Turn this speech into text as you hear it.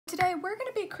Today we're going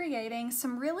to be creating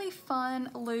some really fun,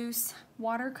 loose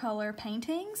watercolor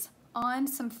paintings on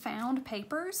some found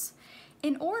papers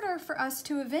in order for us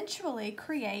to eventually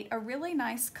create a really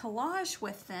nice collage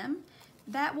with them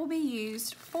that will be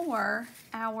used for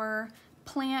our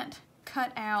plant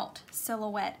cutout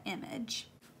silhouette image.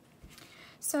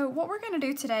 So what we're going to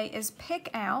do today is pick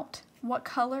out what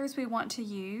colors we want to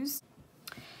use.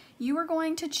 You are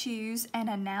going to choose an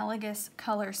analogous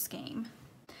color scheme.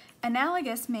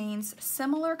 Analogous means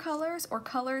similar colors or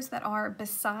colors that are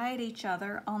beside each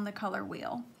other on the color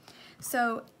wheel.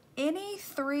 So any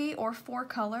 3 or 4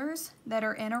 colors that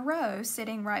are in a row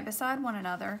sitting right beside one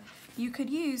another, you could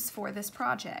use for this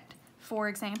project. For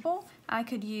example, I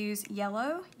could use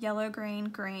yellow, yellow-green,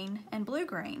 green, and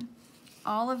blue-green.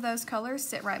 All of those colors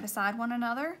sit right beside one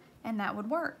another, and that would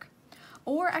work.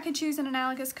 Or I could choose an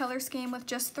analogous color scheme with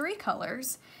just 3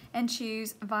 colors and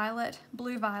choose violet,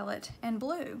 blue-violet, and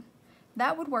blue.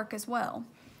 That would work as well.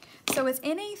 So it's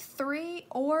any 3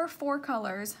 or 4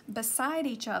 colors beside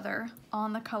each other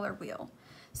on the color wheel.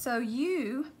 So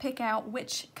you pick out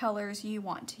which colors you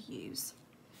want to use.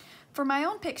 For my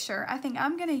own picture, I think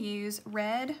I'm going to use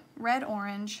red,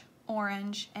 red-orange,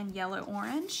 orange, and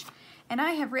yellow-orange. And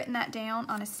I have written that down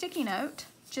on a sticky note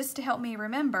just to help me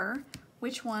remember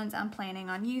which ones I'm planning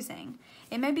on using.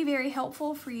 It may be very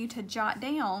helpful for you to jot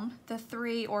down the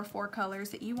 3 or 4 colors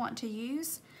that you want to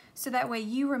use, so that way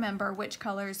you remember which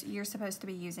colors you're supposed to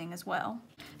be using as well.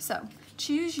 So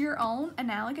choose your own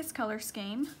analogous color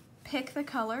scheme, pick the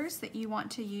colors that you want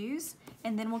to use,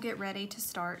 and then we'll get ready to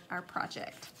start our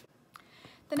project.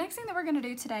 The next thing that we're going to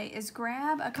do today is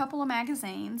grab a couple of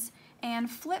magazines and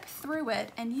flip through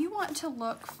it, and you want to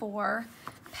look for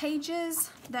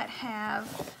pages that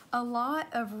have a lot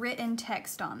of written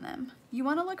text on them. You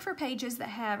want to look for pages that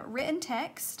have written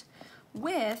text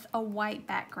with a white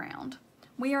background.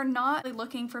 We are not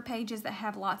looking for pages that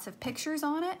have lots of pictures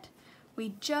on it.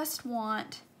 We just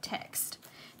want text.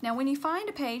 Now when you find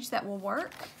a page that will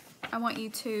work, I want you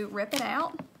to rip it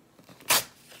out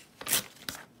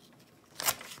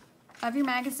of your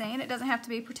magazine. It doesn't have to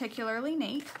be particularly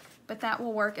neat, but that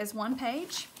will work as one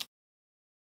page.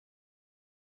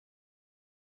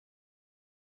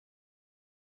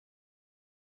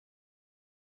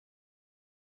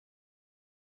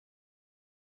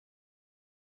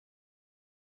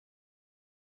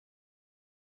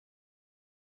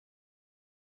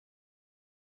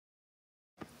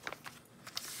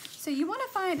 So you want to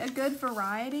find a good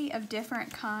variety of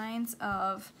different kinds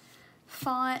of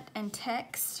font and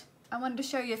text. I wanted to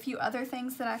show you a few other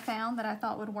things that I found that I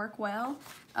thought would work well.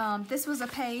 This was a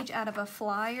page out of a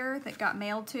flyer that got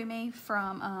mailed to me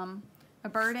from a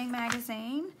birding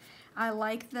magazine. I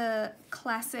like the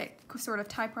classic sort of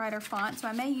typewriter font, so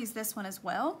I may use this one as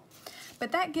well.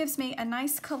 But that gives me a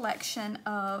nice collection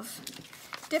of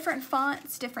different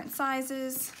fonts, different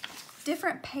sizes,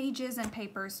 different pages and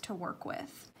papers to work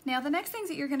with. Now the next things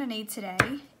that you're going to need today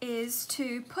is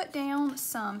to put down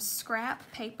some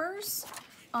scrap papers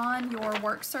on your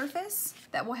work surface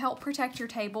that will help protect your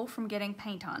table from getting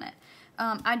paint on it.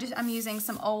 I'm using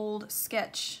some old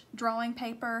sketch drawing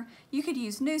paper. You could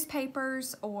use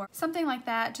newspapers or something like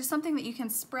that, just something that you can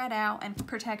spread out and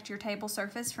protect your table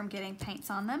surface from getting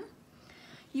paints on them.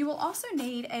 You will also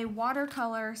need a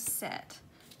watercolor set.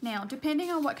 Now,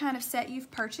 depending on what kind of set you've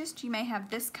purchased, you may have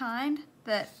this kind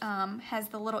that has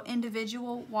the little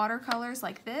individual watercolors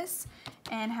like this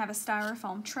and have a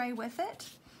styrofoam tray with it.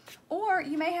 Or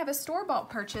you may have a store-bought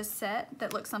purchase set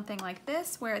that looks something like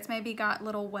this, where it's maybe got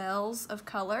little wells of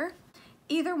color.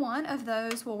 Either one of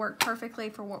those will work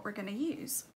perfectly for what we're going to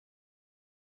use.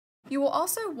 You will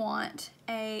also want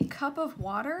a cup of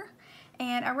water,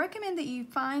 and I recommend that you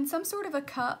find some sort of a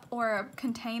cup or a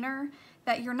container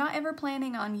that you're not ever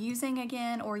planning on using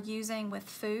again or using with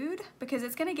food, because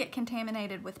it's going to get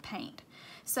contaminated with paint.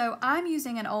 So I'm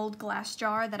using an old glass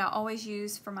jar that I always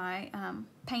use for my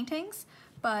paintings,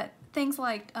 but things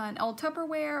like an old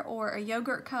Tupperware or a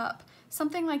yogurt cup,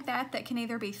 something like that that can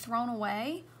either be thrown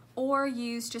away or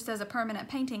used just as a permanent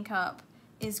painting cup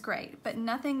is great, but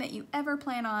nothing that you ever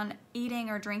plan on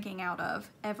eating or drinking out of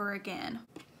ever again.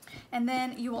 And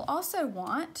then you will also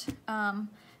want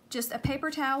just a paper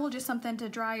towel, just something to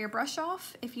dry your brush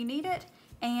off if you need it,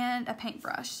 and a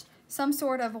paintbrush. Some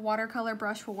sort of a watercolor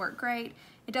brush will work great.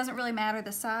 It doesn't really matter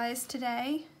the size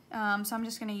today, so I'm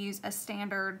just going to use a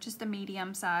standard, just a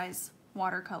medium size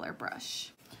watercolor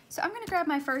brush. So I'm going to grab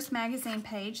my first magazine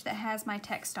page that has my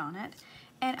text on it,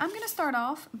 and I'm going to start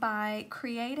off by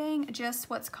creating just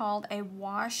what's called a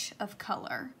wash of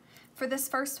color. For this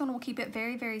first one, we'll keep it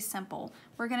very, very simple.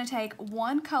 We're going to take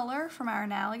one color from our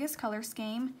analogous color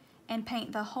scheme and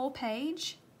paint the whole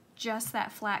page just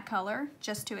that flat color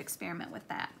just to experiment with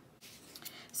that.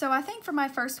 So I think for my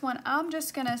first one, I'm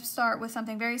just gonna start with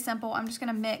something very simple. I'm just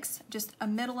gonna mix just a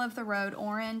middle of the road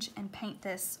orange and paint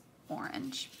this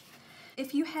orange.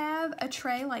 If you have a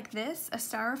tray like this, a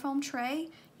styrofoam tray,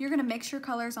 you're gonna mix your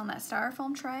colors on that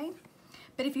styrofoam tray.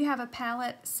 But if you have a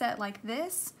palette set like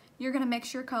this, you're gonna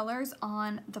mix your colors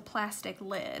on the plastic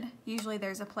lid. Usually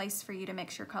there's a place for you to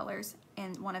mix your colors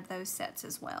in one of those sets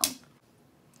as well.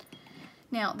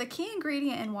 Now, the key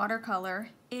ingredient in watercolor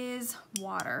is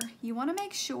water. You wanna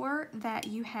make sure that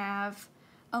you have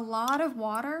a lot of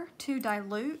water to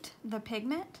dilute the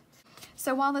pigment.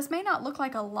 So while this may not look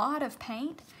like a lot of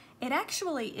paint, it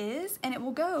actually is, and it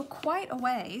will go quite a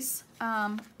ways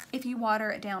if you water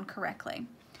it down correctly.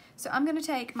 So I'm gonna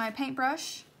take my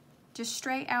paintbrush just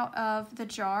straight out of the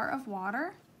jar of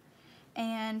water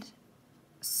and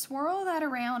swirl that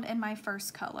around in my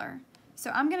first color. So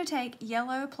I'm gonna take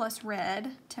yellow plus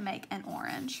red to make an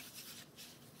orange.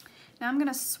 Now I'm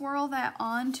gonna swirl that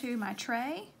onto my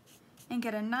tray and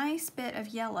get a nice bit of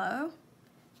yellow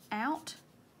out,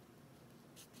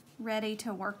 ready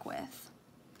to work with.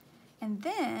 And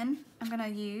then I'm gonna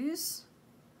use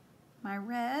my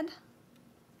red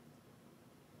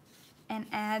and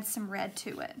add some red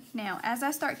to it. Now, as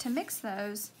I start to mix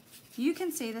those, you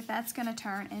can see that that's gonna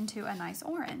turn into a nice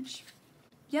orange.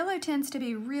 Yellow tends to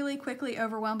be really quickly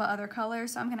overwhelmed by other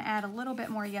colors, so I'm gonna add a little bit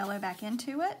more yellow back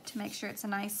into it to make sure it's a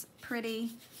nice,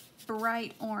 pretty,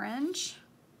 bright orange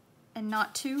and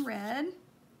not too red.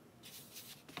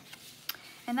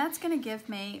 And that's gonna give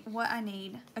me what I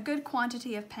need, a good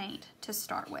quantity of paint to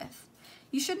start with.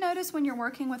 You should notice when you're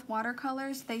working with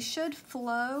watercolors, they should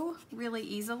flow really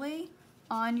easily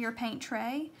on your paint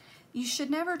tray. You should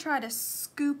never try to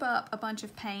scoop up a bunch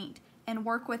of paint and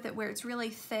work with it where it's really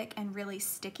thick and really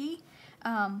sticky.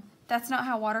 That's not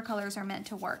how watercolors are meant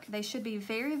to work. They should be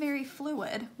very, very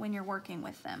fluid when you're working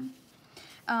with them.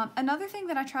 Another thing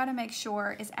that I try to make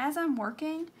sure is as I'm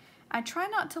working, I try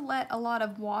not to let a lot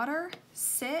of water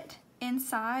sit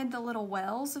inside the little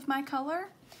wells of my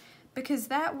color, because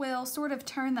that will sort of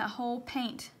turn that whole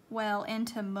paint well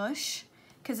into mush,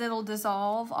 because it'll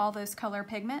dissolve all those color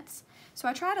pigments. So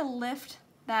I try to lift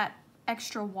that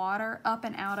extra water up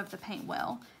and out of the paint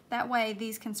well. That way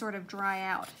these can sort of dry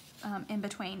out in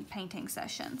between painting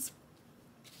sessions.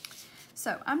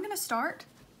 So I'm gonna start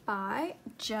by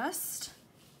just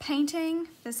painting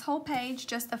this whole page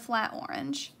just a flat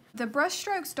orange. The brush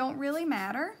strokes don't really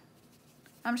matter.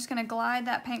 I'm just gonna glide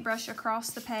that paintbrush across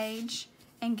the page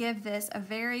and give this a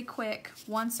very quick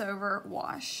once-over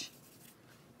wash.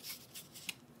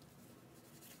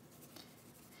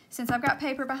 Since I've got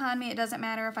paper behind me, it doesn't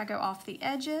matter if I go off the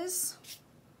edges.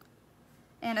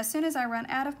 And as soon as I run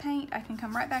out of paint, I can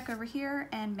come right back over here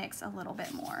and mix a little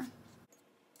bit more.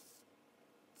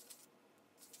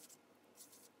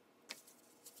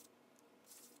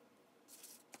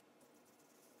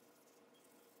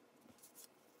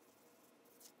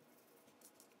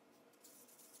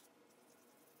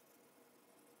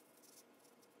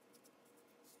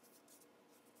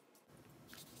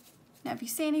 Now, if you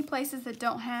see any places that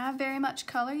don't have very much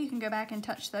color, you can go back and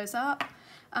touch those up.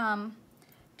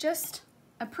 Just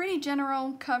a pretty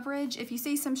general coverage. If you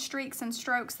see some streaks and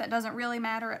strokes, that doesn't really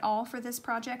matter at all for this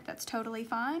project. That's totally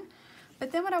fine.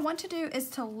 But then what I want to do is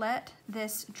to let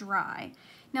this dry.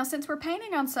 Now, since we're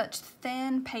painting on such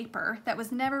thin paper that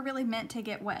was never really meant to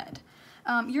get wet,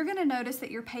 you're gonna notice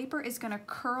that your paper is gonna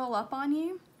curl up on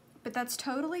you, but that's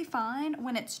totally fine.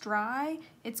 When it's dry,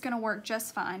 it's gonna work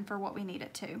just fine for what we need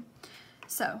it to.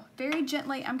 So very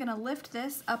gently, I'm gonna lift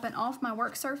this up and off my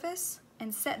work surface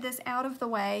and set this out of the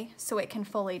way so it can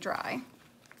fully dry.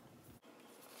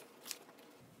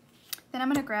 Then I'm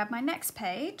gonna grab my next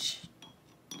page,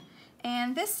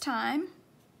 and this time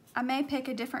I may pick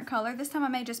a different color. This time I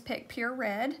may just pick pure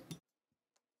red,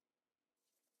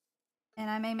 and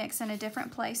I may mix in a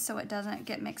different place so it doesn't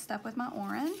get mixed up with my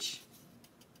orange.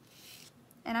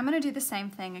 And I'm gonna do the same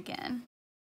thing again.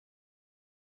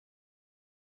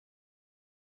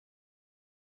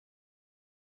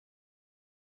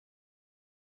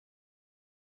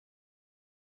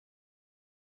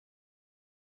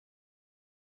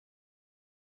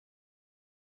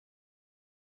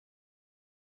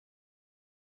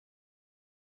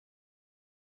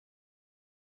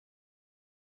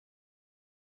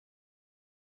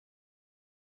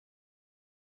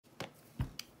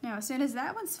 Now, as soon as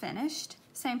that one's finished,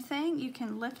 same thing, you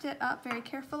can lift it up very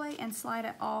carefully and slide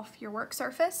it off your work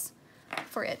surface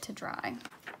for it to dry.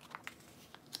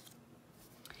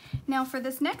 Now for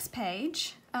this next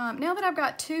page, now that I've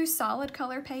got two solid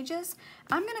color pages,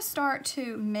 I'm gonna start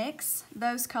to mix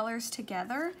those colors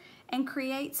together and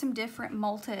create some different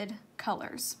multed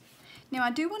colors. Now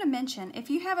I do want to mention, if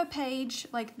you have a page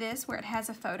like this where it has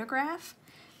a photograph,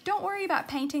 don't worry about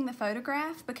painting the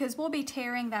photograph because we'll be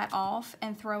tearing that off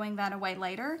and throwing that away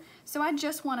later. So I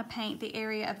just want to paint the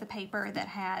area of the paper that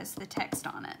has the text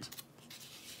on it.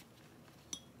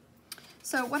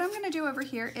 So what I'm going to do over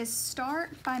here is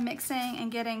start by mixing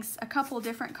and getting a couple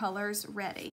different colors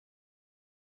ready.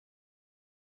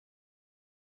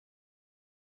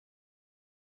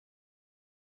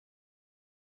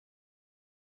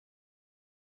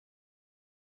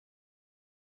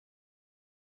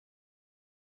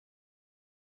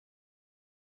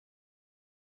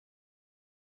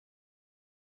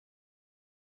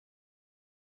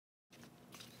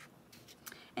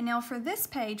 And now for this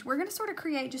page, we're going to sort of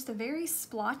create just a very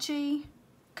splotchy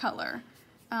color.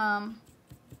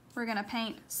 We're going to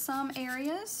paint some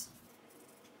areas,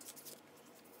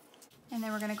 and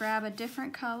then we're going to grab a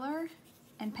different color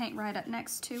and paint right up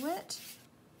next to it.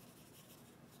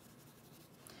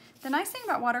 The nice thing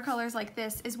about watercolors like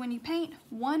this is when you paint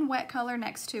one wet color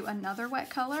next to another wet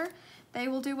color, they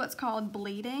will do what's called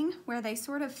bleeding, where they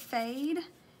sort of fade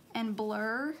and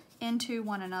blur into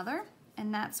one another.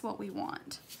 And that's what we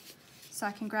want. So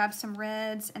I can grab some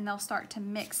reds and they'll start to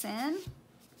mix in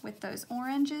with those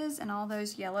oranges and all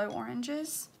those yellow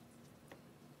oranges.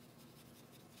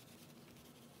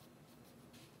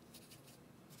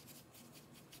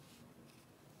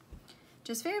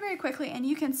 Just very, very quickly, and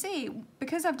you can see,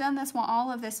 because I've done this while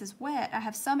all of this is wet, I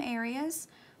have some areas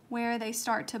where they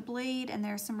start to bleed and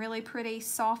there's some really pretty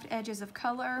soft edges of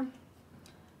color.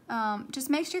 Just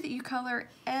make sure that you color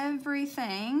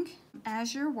everything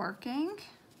as you're working.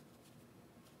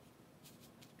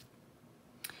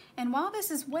 And while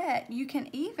this is wet, you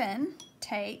can even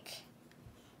take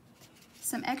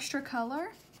some extra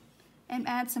color and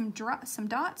add some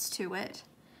dots to it,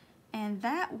 and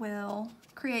that will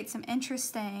create some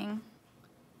interesting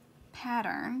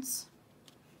patterns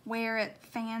where it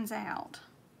fans out.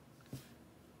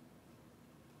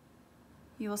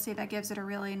 You will see that gives it a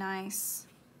really nice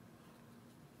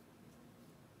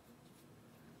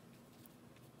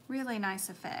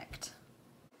effect.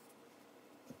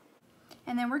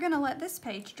 And then we're going to let this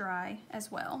page dry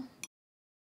as well.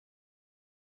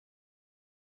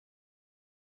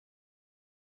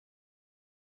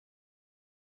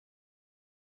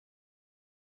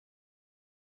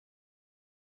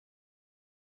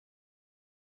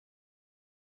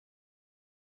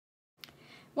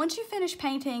 Once you finish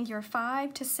painting your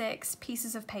 5 to 6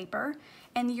 pieces of paper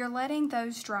and you're letting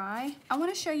those dry, I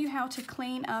want to show you how to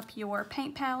clean up your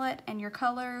paint palette and your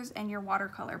colors and your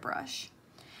watercolor brush.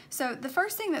 So the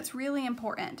first thing that's really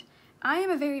important, I am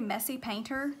a very messy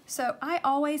painter, so I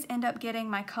always end up getting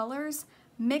my colors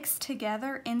mixed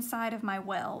together inside of my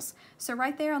wells. So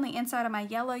right there on the inside of my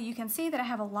yellow, you can see that I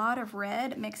have a lot of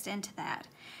red mixed into that.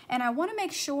 And I want to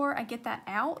make sure I get that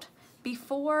out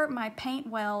before my paint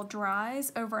well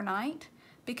dries overnight,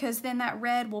 because then that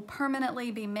red will permanently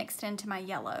be mixed into my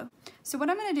yellow. So what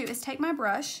I'm going to do is take my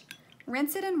brush,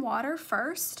 rinse it in water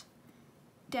first,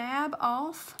 dab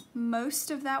off most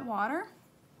of that water,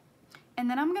 and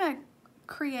then I'm going to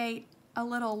create a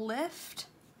little lift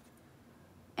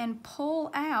and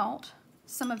pull out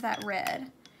some of that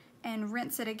red and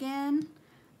rinse it again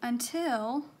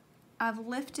until I've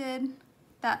lifted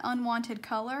that unwanted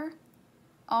color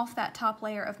off that top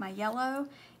layer of my yellow,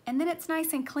 and then it's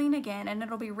nice and clean again and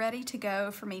it'll be ready to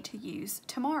go for me to use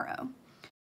tomorrow.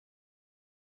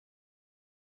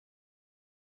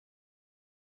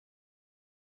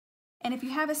 And if you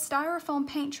have a styrofoam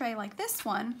paint tray like this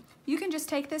one, you can just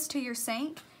take this to your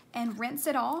sink and rinse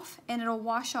it off and it'll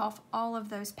wash off all of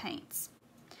those paints.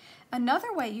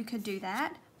 Another way you could do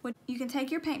that would, you can take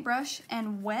your paintbrush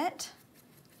and wet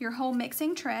your whole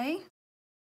mixing tray.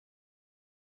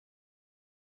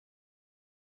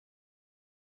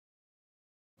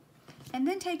 And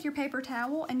then take your paper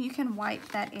towel and you can wipe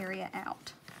that area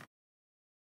out.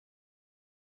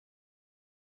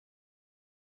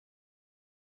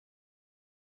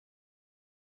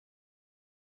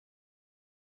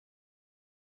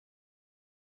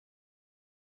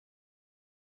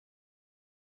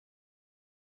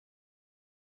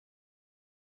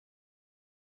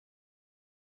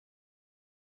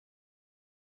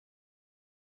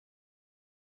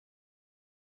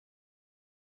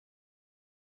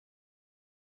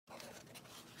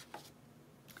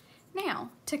 Now,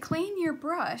 to clean your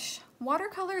brush,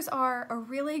 watercolors are a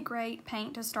really great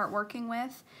paint to start working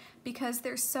with because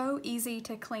they're so easy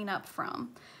to clean up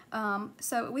from.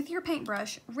 So with your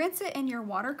paintbrush, rinse it in your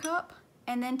water cup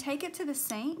and then take it to the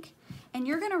sink, and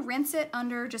you're going to rinse it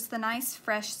under just the nice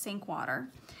fresh sink water.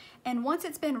 And once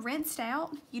it's been rinsed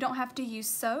out, you don't have to use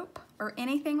soap or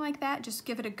anything like that. Just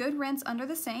give it a good rinse under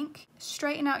the sink.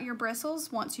 Straighten out your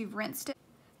bristles once you've rinsed it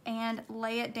and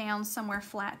lay it down somewhere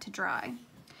flat to dry.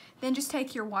 Then just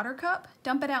take your water cup,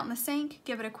 dump it out in the sink,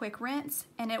 give it a quick rinse,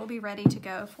 and it will be ready to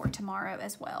go for tomorrow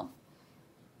as well.